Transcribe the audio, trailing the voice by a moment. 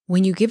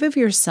When you give of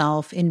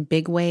yourself in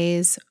big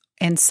ways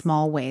and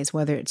small ways,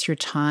 whether it's your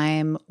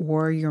time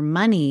or your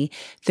money,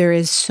 there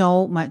is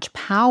so much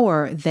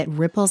power that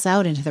ripples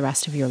out into the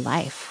rest of your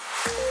life.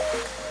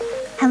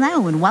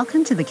 Hello, and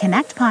welcome to the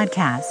Connect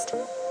Podcast.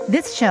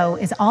 This show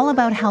is all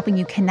about helping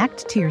you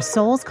connect to your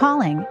soul's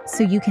calling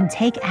so you can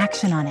take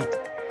action on it.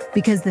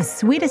 Because the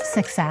sweetest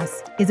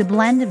success is a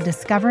blend of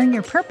discovering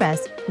your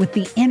purpose with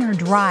the inner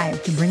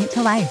drive to bring it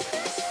to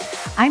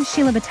life. I'm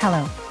Sheila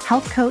Botelho,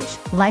 health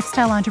coach,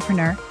 lifestyle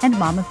entrepreneur, and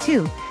mom of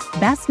two,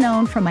 best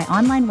known for my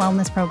online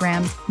wellness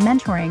programs,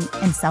 mentoring,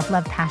 and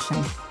self-love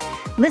passion.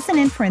 Listen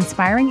in for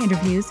inspiring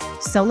interviews,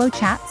 solo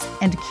chats,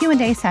 and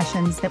Q&A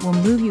sessions that will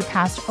move you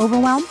past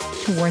overwhelm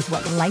towards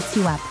what lights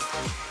you up.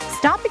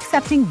 Stop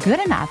accepting good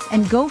enough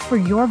and go for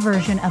your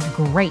version of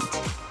great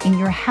in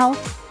your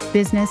health,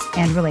 business,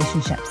 and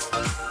relationships.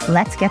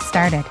 Let's get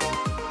started.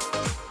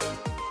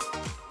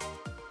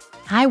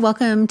 Hi,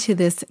 welcome to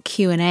this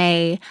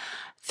Q&A.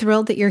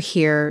 Thrilled that you're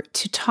here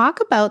to talk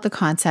about the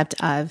concept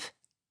of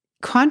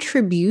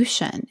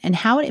contribution and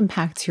how it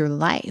impacts your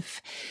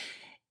life.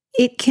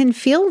 It can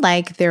feel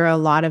like there are a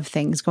lot of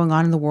things going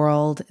on in the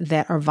world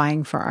that are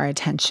vying for our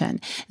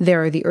attention.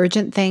 There are the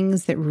urgent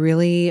things that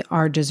really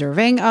are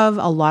deserving of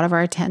a lot of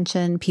our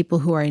attention, people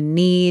who are in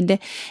need,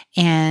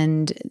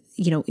 and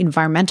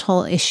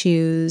environmental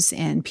issues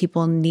and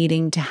people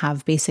needing to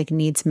have basic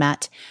needs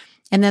met.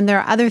 And then there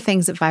are other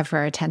things that vie for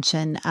our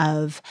attention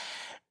of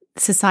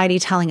society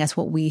telling us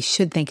what we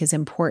should think is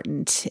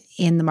important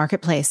in the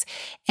marketplace.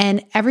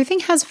 And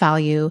everything has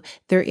value.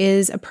 There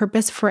is a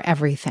purpose for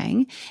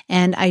everything.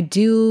 And I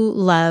do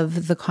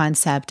love the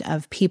concept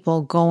of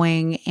people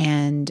going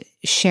and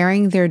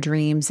sharing their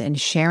dreams and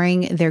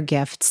sharing their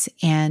gifts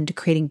and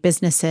creating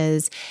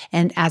businesses.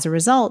 And as a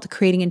result,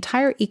 creating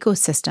entire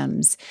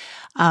ecosystems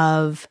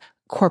of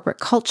corporate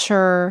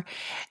culture,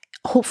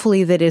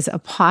 hopefully that is a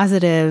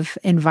positive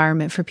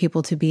environment for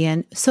people to be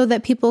in so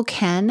that people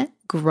can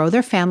grow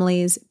their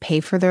families, pay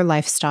for their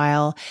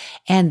lifestyle,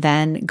 and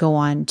then go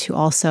on to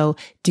also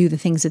do the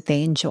things that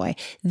they enjoy.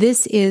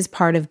 This is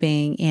part of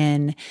being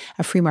in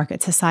a free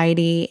market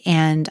society,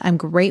 and I'm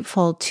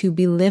grateful to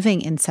be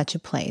living in such a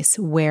place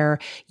where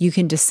you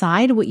can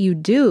decide what you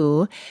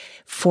do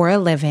for a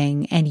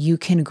living and you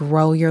can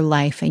grow your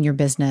life and your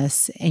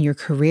business and your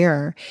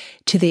career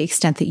to the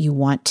extent that you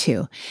want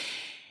to.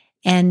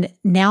 And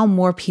now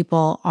more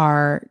people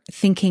are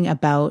thinking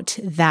about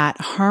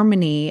that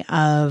harmony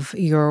of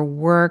your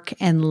work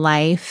and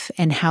life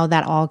and how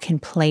that all can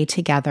play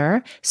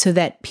together so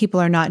that people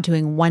are not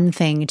doing one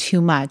thing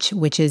too much,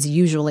 which is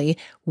usually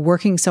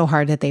working so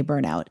hard that they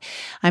burn out.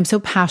 I'm so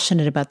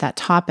passionate about that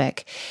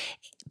topic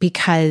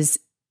because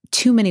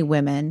too many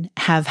women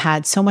have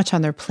had so much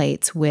on their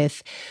plates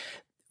with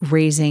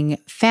raising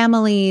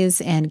families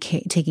and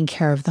taking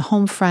care of the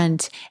home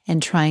front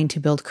and trying to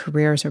build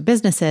careers or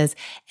businesses,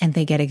 and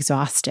they get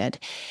exhausted.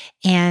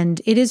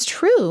 And it is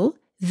true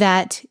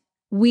that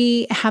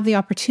we have the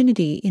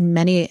opportunity in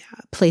many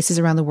places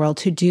around the world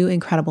to do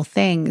incredible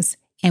things,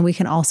 and we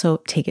can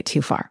also take it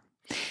too far.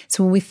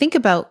 So when we think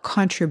about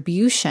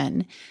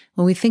contribution,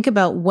 when we think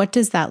about what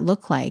does that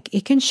look like,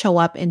 it can show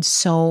up in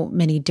so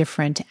many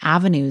different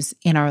avenues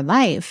in our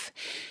life,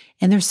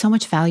 and there's so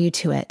much value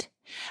to it.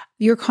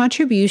 Your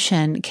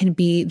contribution can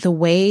be the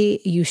way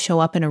you show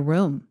up in a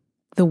room,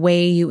 the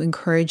way you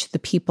encourage the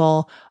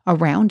people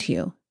around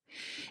you,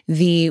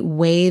 the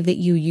way that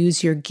you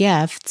use your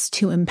gifts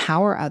to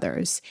empower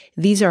others.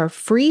 These are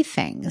free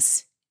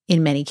things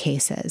in many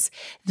cases.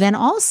 Then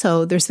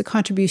also there's the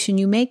contribution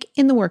you make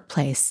in the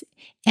workplace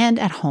and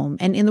at home,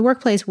 and in the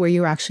workplace where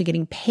you're actually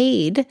getting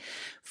paid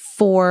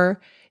for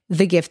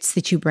the gifts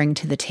that you bring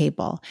to the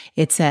table.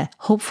 It's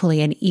hopefully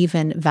an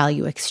even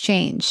value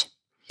exchange.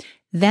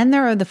 Then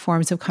there are the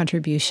forms of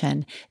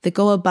contribution that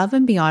go above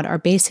and beyond our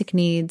basic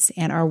needs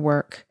and our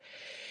work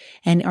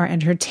and our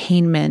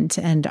entertainment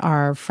and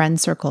our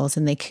friend circles,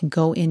 and they can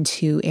go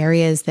into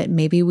areas that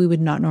maybe we would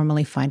not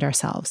normally find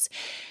ourselves.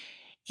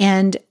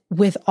 And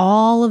with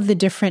all of the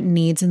different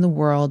needs in the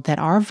world that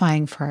are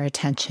vying for our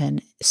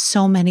attention,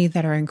 so many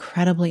that are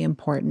incredibly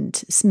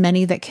important,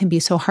 many that can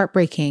be so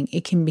heartbreaking,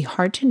 it can be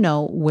hard to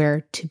know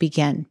where to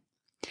begin.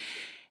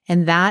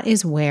 And that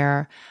is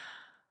where,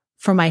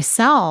 for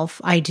myself,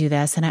 I do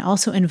this, and I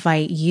also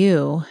invite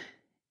you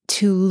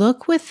to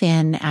look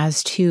within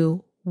as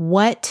to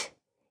what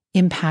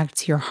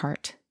impacts your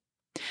heart.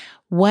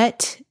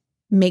 What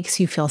makes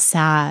you feel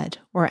sad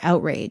or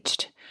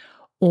outraged?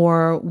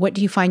 Or what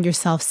do you find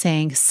yourself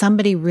saying,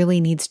 somebody really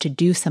needs to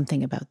do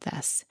something about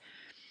this?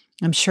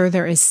 I'm sure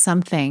there is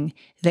something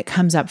that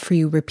comes up for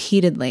you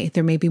repeatedly.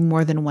 There may be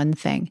more than one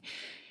thing.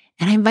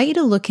 And I invite you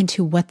to look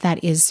into what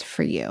that is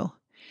for you.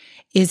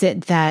 Is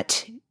it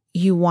that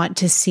you want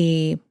to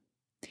see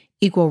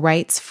equal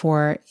rights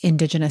for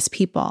Indigenous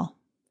people?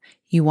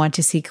 You want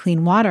to see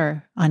clean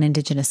water on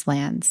Indigenous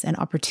lands and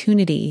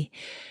opportunity.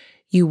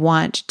 You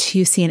want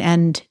to see an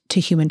end to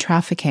human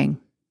trafficking.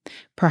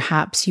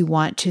 Perhaps you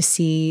want to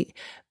see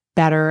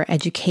better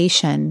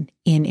education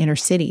in inner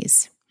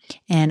cities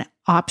and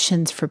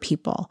options for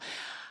people.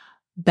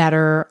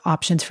 better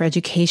options for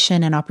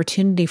education and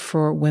opportunity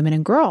for women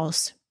and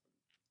girls.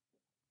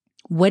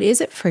 What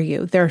is it for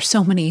you? There are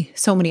so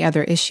many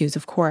other issues,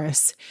 of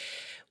course.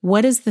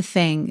 What is the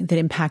thing that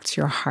impacts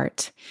your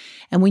heart?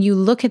 And when you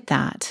look at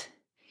that,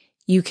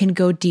 you can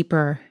go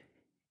deeper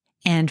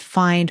and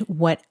find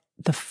what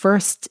the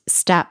first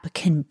step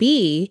can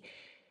be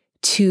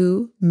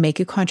to make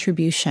a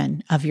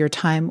contribution of your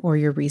time or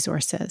your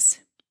resources.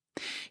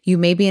 You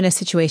may be in a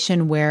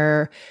situation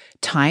where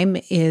time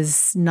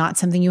is not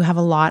something you have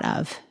a lot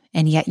of,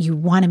 and yet you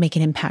want to make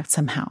an impact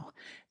somehow.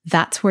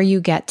 That's where you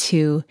get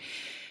to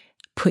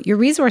put your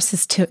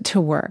resources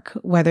to work,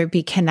 whether it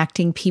be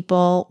connecting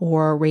people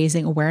or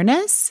raising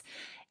awareness,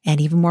 and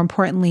even more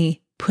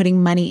importantly,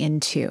 putting money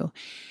into.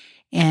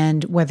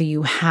 And whether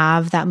you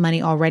have that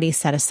money already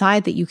set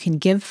aside that you can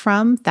give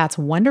from, that's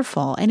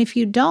wonderful. And if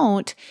you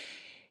don't,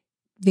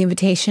 the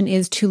invitation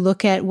is to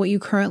look at what you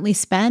currently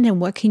spend and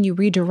what can you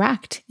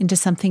redirect into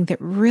something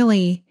that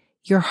really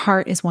your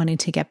heart is wanting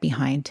to get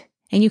behind.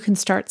 And you can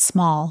start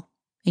small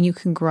and you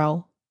can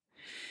grow.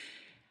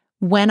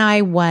 When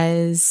I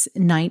was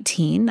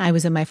 19, I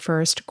was in my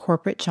first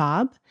corporate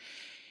job,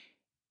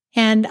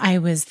 and I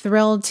was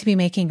thrilled to be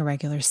making a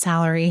regular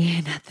salary.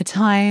 And at the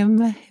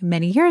time,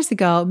 many years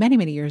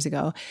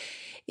ago,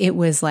 it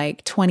was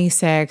like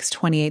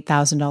 $26,000,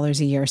 $28,000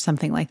 a year,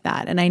 something like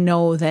that. And I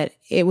know that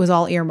it was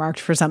all earmarked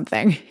for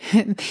something.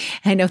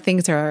 I know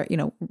things are,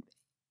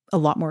 a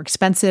lot more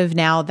expensive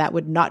now. That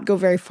would not go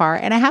very far.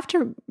 And I have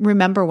to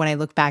remember when I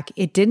look back,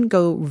 it didn't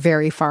go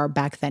very far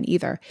back then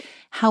either.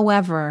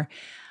 However,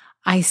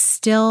 I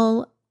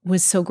still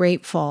was so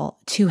grateful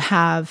to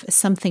have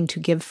something to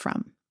give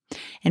from.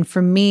 And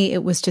for me,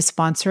 it was to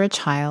sponsor a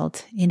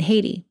child in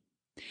Haiti.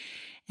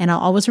 And I'll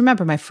always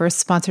remember my first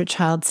sponsored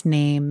child's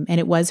name, and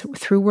it was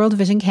through World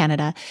Vision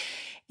Canada.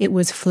 It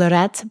was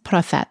Fleurette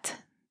Prophet.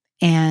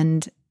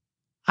 And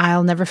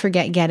I'll never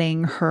forget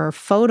getting her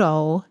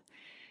photo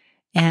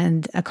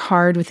and a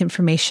card with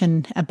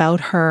information about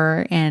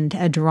her and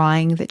a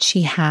drawing that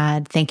she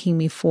had thanking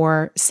me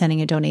for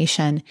sending a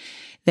donation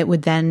that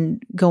would then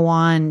go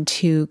on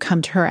to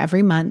come to her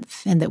every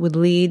month, and that would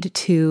lead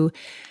to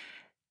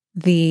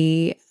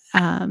the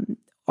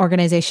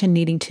organization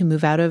needing to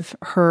move out of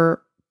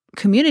her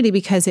community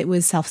because it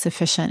was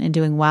self-sufficient and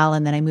doing well.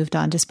 And then I moved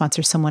on to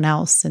sponsor someone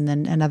else, and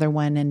then another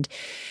one, and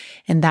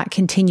that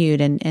continued.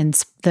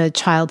 And the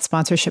child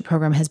sponsorship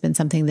program has been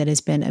something that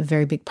has been a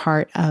very big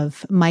part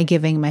of my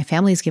giving, my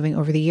family's giving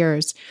over the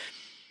years.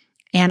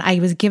 And I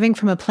was giving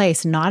from a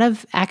place not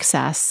of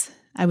excess.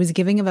 I was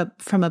giving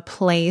from a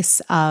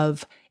place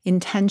of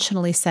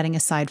intentionally setting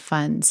aside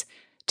funds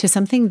to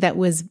something that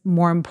was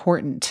more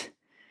important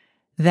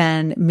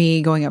than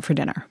me going out for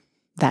dinner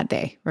that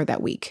day or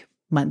that week,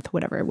 month,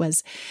 whatever it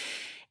was.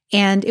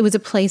 And it was a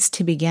place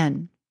to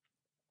begin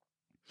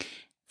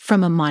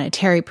from a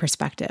monetary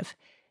perspective.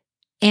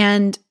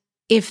 And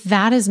if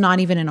that is not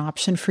even an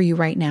option for you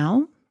right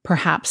now,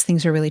 perhaps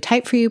things are really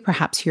tight for you,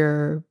 perhaps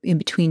you're in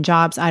between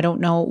jobs, I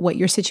don't know what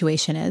your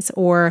situation is,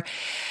 or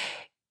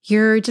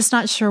you're just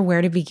not sure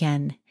where to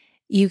begin.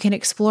 You can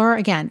explore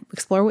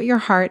what your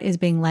heart is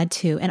being led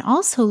to, and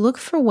also look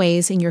for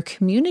ways in your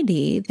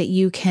community that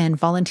you can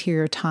volunteer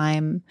your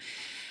time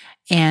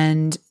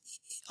and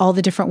all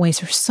the different ways.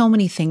 There's so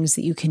many things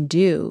that you can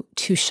do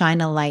to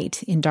shine a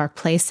light in dark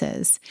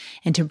places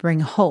and to bring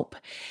hope.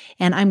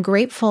 And I'm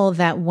grateful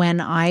that when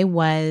I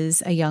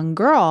was a young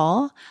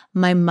girl,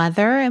 my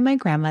mother and my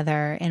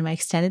grandmother and my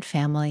extended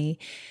family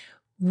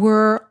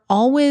were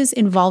always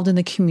involved in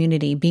the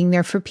community, being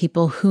there for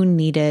people who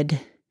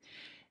needed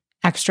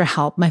extra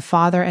help. My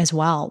father as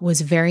well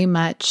was very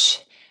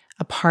much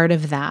a part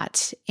of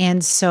that.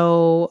 And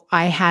so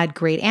I had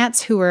great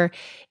aunts who were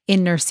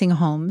in nursing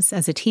homes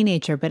as a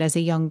teenager, but as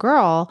a young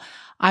girl,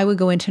 I would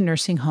go into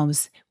nursing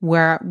homes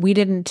where we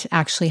didn't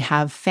actually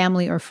have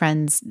family or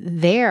friends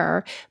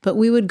there, but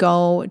we would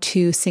go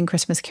to sing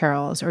Christmas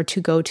carols or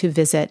to go to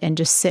visit and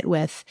just sit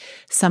with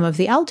some of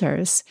the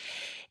elders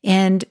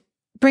and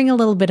bring a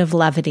little bit of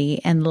levity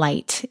and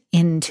light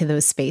into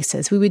those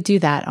spaces. We would do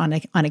that on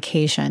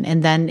occasion.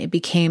 And then it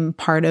became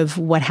part of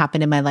what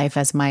happened in my life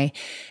as my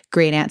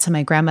great aunts and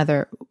my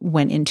grandmother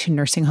went into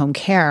nursing home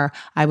care.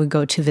 I would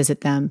go to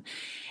visit them.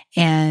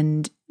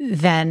 And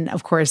then,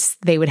 of course,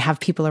 they would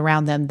have people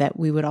around them that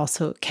we would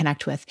also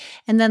connect with.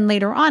 And then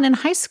later on in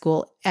high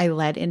school, I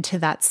led into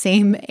that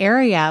same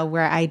area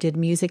where I did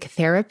music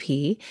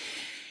therapy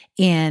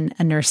in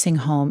a nursing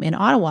home in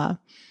Ottawa.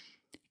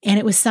 And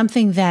it was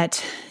something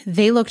that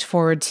they looked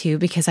forward to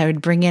because I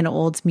would bring in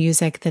old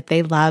music that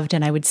they loved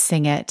and I would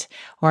sing it,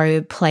 or I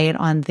would play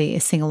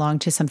it sing along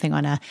to something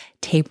on a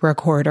tape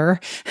recorder.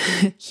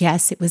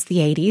 Yes, it was the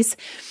 80s.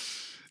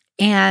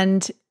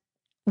 And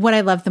what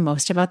I loved the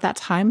most about that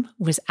time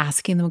was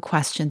asking them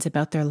questions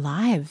about their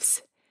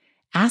lives,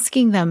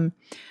 asking them,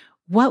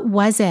 what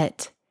was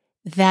it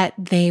that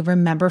they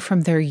remember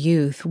from their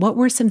youth? What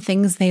were some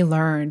things they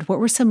learned? What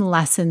were some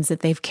lessons that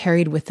they've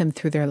carried with them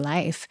through their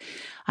life?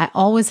 I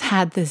always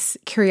had this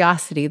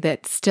curiosity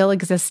that still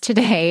exists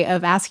today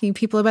of asking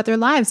people about their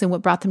lives and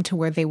what brought them to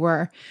where they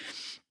were.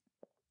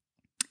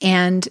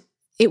 And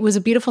it was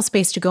a beautiful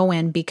space to go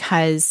in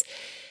because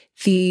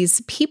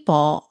these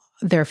people,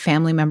 their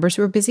family members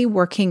were busy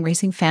working,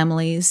 raising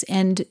families,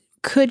 and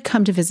could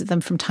come to visit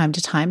them from time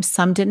to time.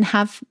 Some didn't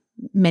have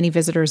many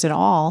visitors at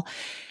all.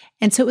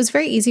 And so it was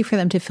very easy for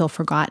them to feel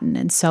forgotten.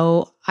 And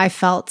so I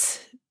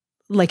felt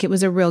like it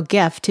was a real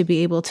gift to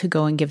be able to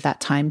go and give that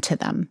time to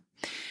them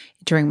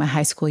during my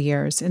high school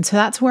years. And so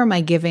that's where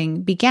my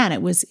giving began.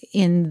 It was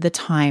in the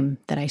time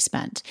that I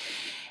spent.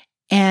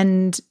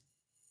 And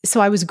so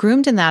I was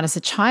groomed in that as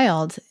a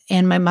child.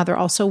 And my mother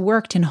also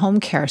worked in home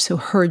care. So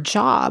her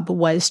job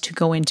was to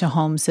go into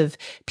homes of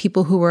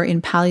people who were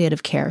in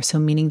palliative care. So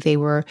meaning they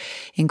were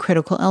in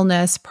critical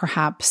illness,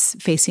 perhaps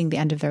facing the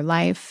end of their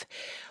life,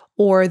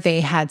 or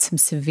they had some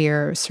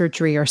severe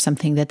surgery or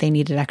something that they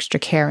needed extra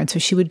care. And so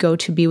she would go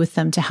to be with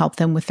them to help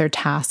them with their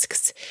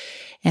tasks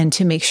and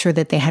to make sure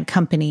that they had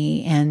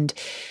company. And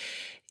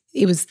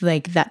it was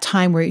like that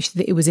time where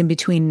it was in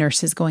between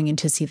nurses going in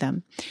to see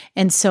them.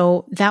 And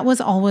so that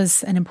was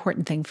always an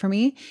important thing for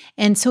me.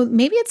 And so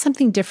maybe it's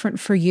something different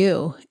for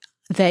you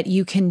that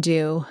you can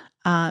do.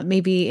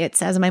 Maybe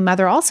it's as my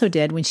mother also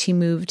did when she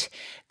moved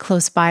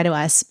close by to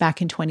us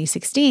back in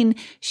 2016,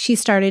 she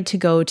started to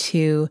go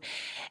to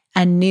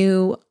a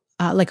new,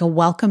 like a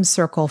welcome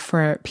circle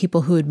for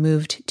people who had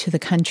moved to the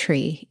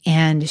country.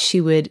 And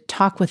she would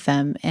talk with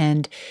them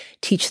and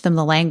teach them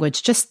the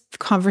language just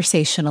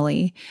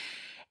conversationally.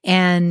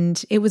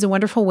 And it was a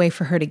wonderful way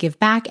for her to give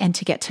back and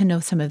to get to know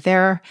some of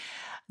their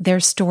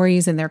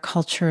stories and their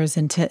cultures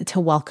and to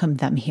welcome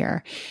them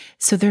here.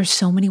 So there's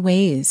so many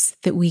ways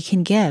that we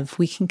can give,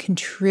 we can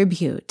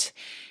contribute.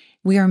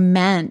 We are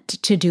meant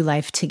to do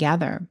life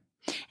together.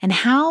 And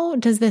how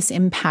does this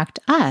impact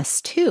us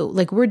too?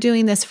 Like we're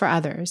doing this for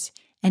others.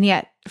 And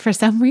yet for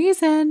some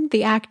reason,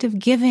 the act of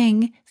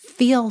giving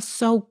feels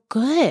so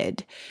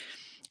good.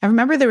 I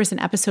remember there was an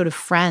episode of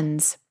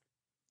Friends.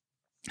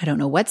 I don't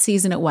know what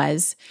season it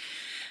was,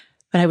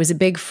 but I was a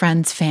big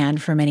Friends fan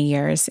for many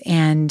years.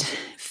 And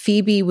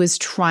Phoebe was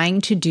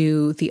trying to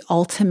do the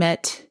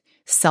ultimate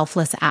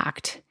selfless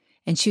act.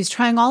 And she was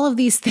trying all of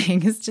these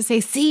things to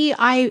say, see,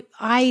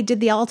 I did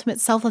the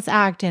ultimate selfless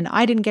act and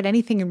I didn't get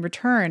anything in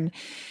return.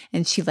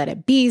 And she let a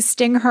bee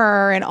sting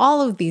her and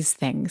all of these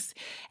things.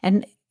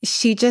 And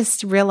she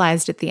just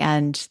realized at the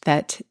end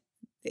that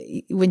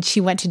when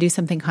she went to do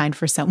something kind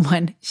for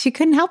someone, she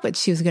couldn't help it.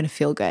 She was going to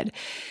feel good.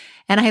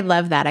 And I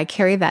love that. I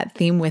carry that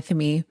theme with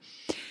me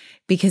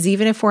because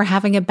even if we're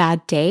having a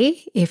bad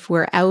day, if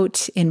we're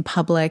out in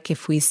public,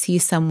 if we see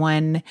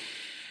someone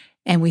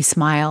and we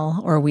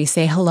smile or we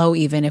say hello,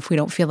 even if we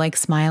don't feel like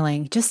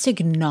smiling, just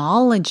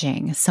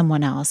acknowledging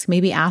someone else,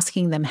 maybe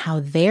asking them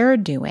how they're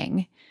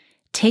doing,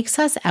 takes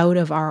us out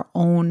of our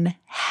own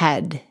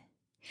head.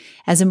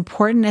 As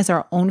important as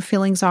our own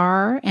feelings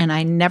are, and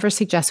I never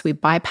suggest we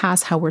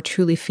bypass how we're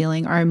truly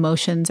feeling, our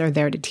emotions are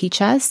there to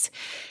teach us.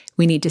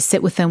 We need to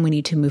sit with them. We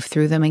need to move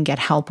through them and get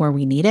help where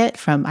we need it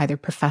from either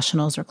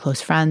professionals or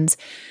close friends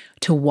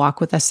to walk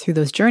with us through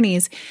those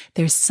journeys.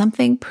 There's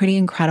something pretty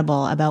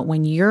incredible about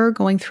when you're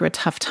going through a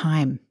tough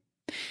time,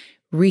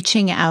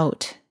 reaching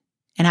out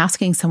and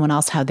asking someone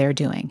else how they're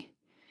doing.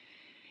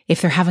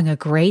 If they're having a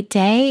great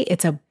day,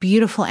 it's a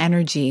beautiful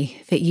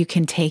energy that you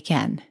can take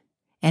in.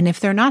 And if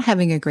they're not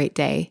having a great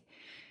day,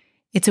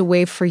 it's a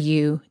way for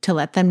you to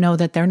let them know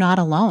that they're not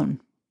alone.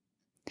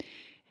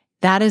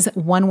 That is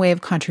one way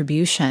of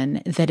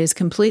contribution that is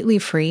completely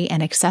free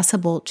and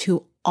accessible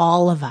to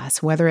all of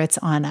us, whether it's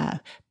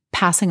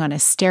passing on a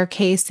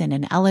staircase in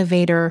an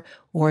elevator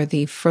or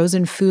the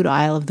frozen food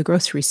aisle of the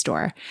grocery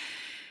store.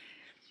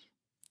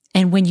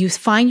 And when you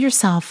find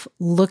yourself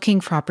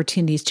looking for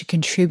opportunities to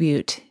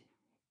contribute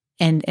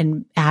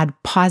and add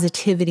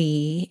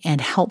positivity and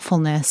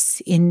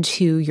helpfulness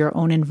into your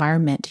own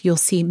environment, you'll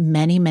see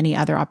many, many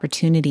other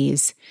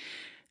opportunities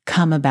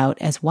come about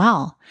as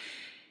well.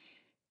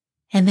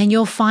 And then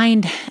you'll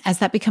find, as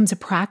that becomes a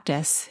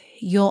practice,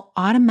 you'll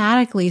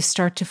automatically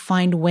start to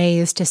find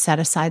ways to set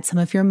aside some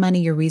of your money,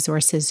 your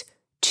resources,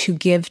 to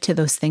give to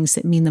those things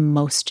that mean the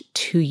most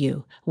to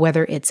you,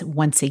 whether it's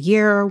once a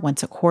year,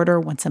 once a quarter,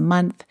 once a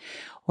month,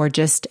 or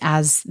just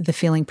as the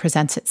feeling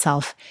presents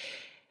itself.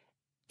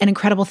 An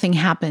incredible thing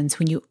happens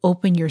when you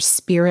open your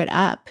spirit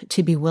up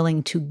to be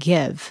willing to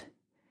give.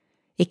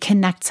 It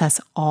connects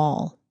us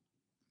all,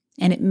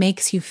 and it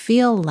makes you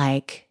feel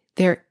like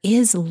there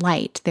is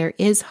light, there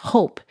is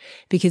hope,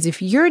 because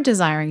if you're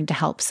desiring to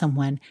help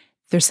someone,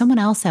 there's someone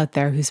else out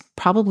there who's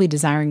probably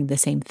desiring the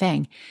same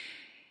thing.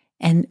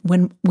 And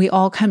when we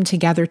all come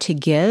together to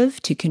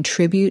give, to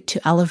contribute,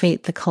 to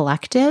elevate the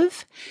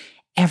collective,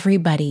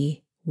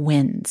 everybody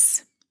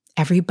wins.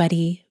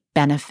 Everybody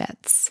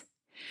benefits.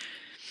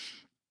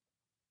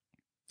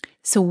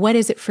 So what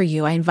is it for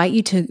you? I invite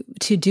you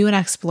to do an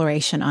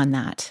exploration on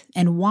that.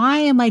 And why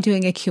am I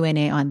doing a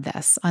Q&A on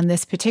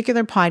this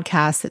particular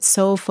podcast that's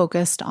so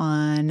focused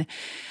on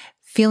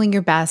feeling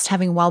your best,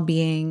 having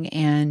well-being,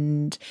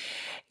 and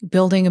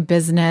building a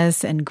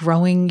business and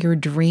growing your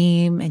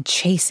dream and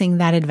chasing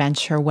that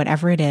adventure,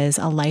 whatever it is,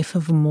 a life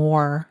of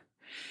more?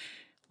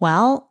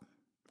 Well,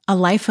 a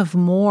life of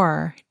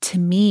more to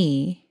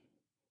me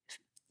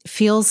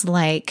feels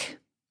like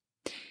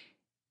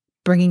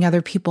bringing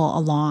other people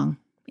along,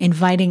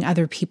 inviting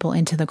other people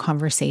into the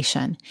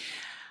conversation.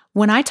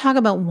 When I talk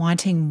about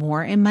wanting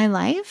more in my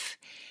life,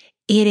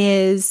 it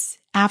is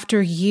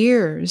after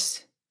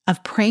years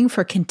of praying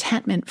for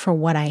contentment for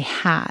what I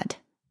had.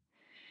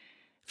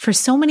 For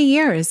so many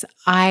years,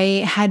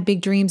 I had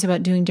big dreams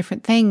about doing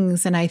different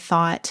things, and I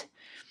thought,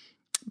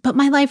 but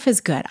my life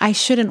is good. I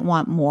shouldn't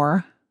want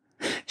more.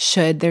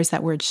 Should, there's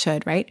that word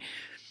should, right?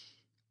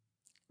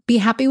 Be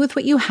happy with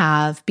what you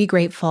have. Be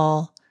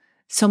grateful.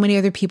 So many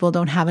other people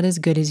don't have it as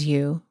good as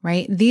you,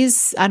 right?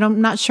 I'm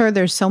not sure,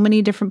 there's so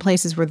many different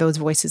places where those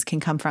voices can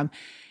come from.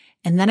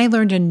 And then I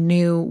learned a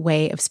new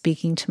way of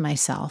speaking to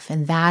myself,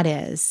 and that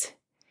is,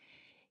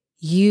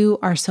 you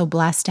are so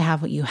blessed to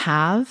have what you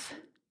have,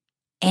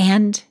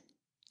 and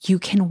you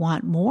can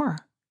want more.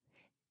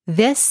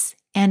 This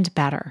and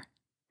better.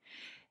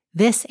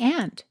 This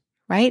and,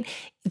 right?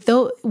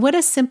 Though, what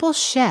a simple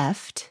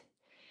shift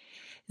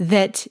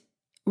that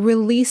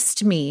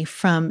released me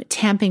from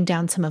tamping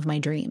down some of my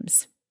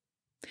dreams.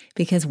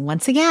 Because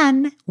once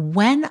again,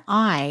 when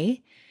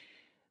I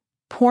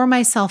pour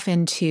myself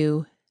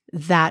into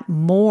that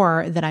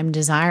more that I'm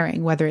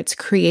desiring, whether it's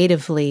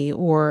creatively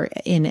or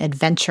in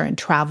adventure and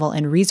travel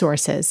and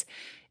resources,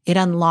 it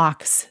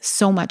unlocks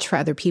so much for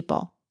other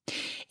people.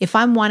 If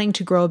I'm wanting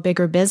to grow a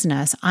bigger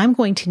business, I'm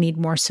going to need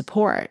more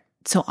support.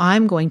 So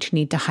I'm going to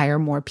need to hire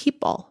more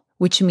people,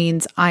 which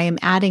means I am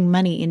adding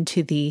money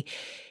into the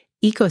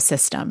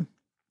ecosystem.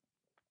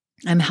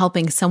 I'm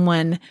helping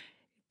someone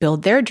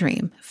build their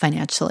dream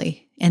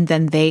financially, and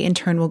then they in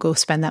turn will go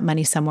spend that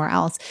money somewhere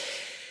else.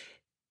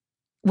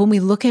 When we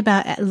look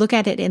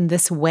at it in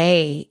this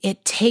way,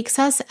 it takes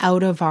us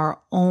out of our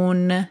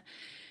own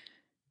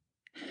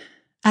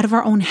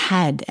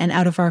head and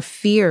out of our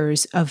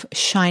fears of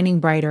shining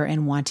brighter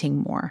and wanting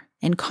more.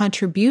 And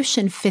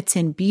contribution fits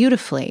in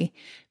beautifully,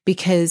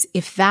 because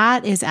if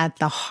that is at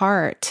the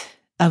heart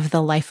of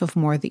the life of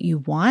more that you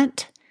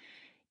want,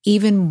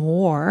 even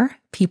more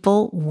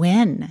people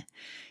win.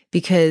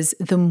 Because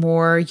the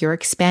more you're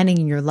expanding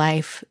in your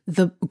life,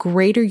 the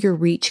greater your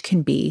reach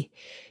can be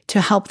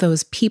to help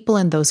those people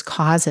and those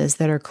causes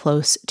that are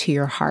close to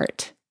your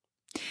heart.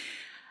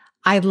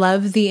 I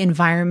love the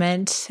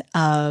environment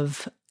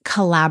of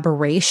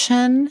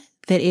collaboration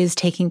that is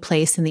taking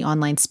place in the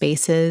online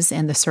spaces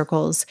and the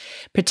circles,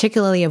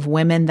 particularly of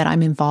women that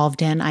I'm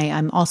involved in.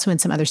 I'm also in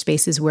some other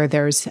spaces where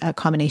there's a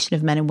combination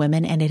of men and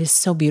women, and it is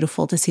so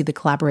beautiful to see the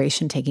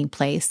collaboration taking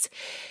place.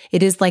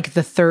 It is like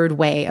the third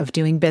way of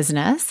doing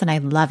business, and I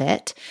love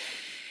it.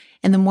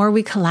 And the more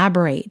we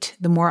collaborate,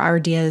 the more our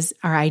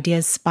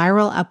ideas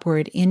spiral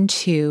upward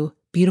into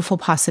beautiful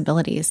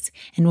possibilities.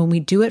 And when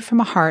we do it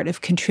from a heart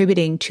of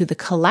contributing to the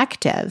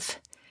collective,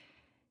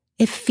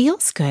 it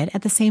feels good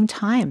at the same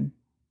time.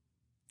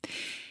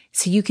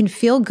 So you can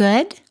feel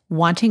good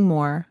wanting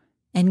more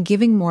and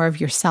giving more of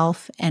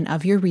yourself and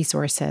of your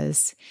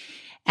resources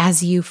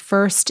as you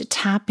first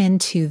tap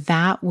into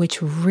that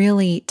which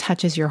really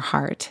touches your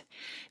heart,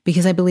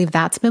 because I believe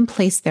that's been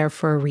placed there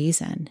for a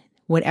reason.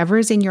 Whatever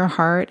is in your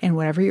heart and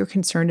whatever you're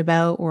concerned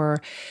about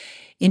or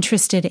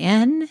interested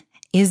in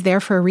is there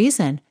for a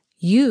reason.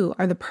 You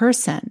are the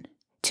person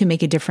to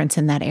make a difference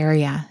in that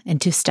area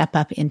and to step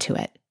up into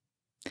it.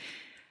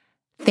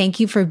 Thank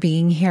you for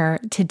being here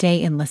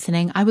today and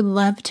listening. I would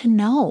love to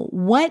know,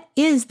 what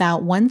is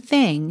that one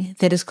thing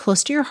that is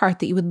close to your heart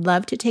that you would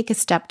love to take a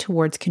step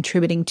towards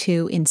contributing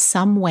to in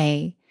some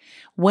way?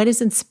 What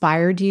has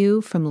inspired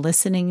you from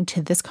listening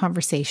to this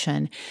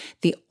conversation?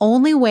 The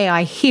only way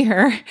I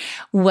hear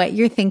what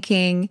you're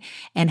thinking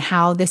and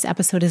how this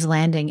episode is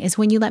landing is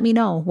when you let me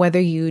know, whether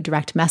you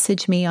direct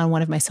message me on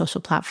one of my social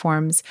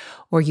platforms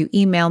or you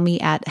email me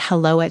at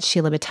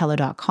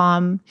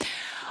hello@sheilabatello.com.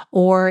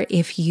 Or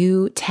if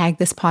you tag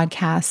this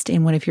podcast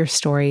in one of your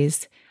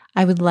stories,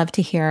 I would love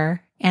to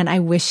hear. And I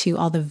wish you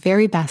all the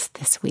very best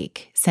this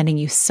week. Sending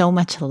you so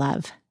much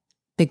love.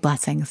 Big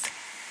blessings.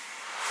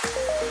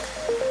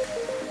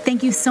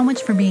 Thank you so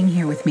much for being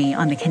here with me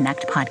on the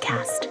Connect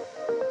podcast.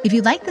 If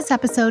you like this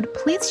episode,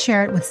 please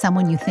share it with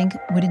someone you think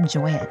would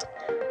enjoy it.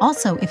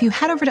 Also, if you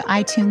head over to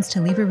iTunes to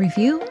leave a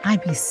review,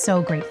 I'd be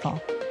so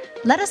grateful.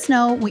 Let us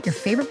know what your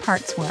favorite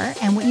parts were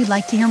and what you'd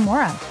like to hear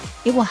more of.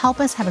 It will help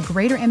us have a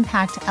greater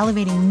impact,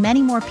 elevating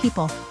many more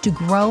people to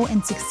grow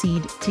and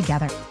succeed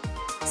together.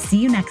 See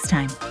you next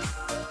time.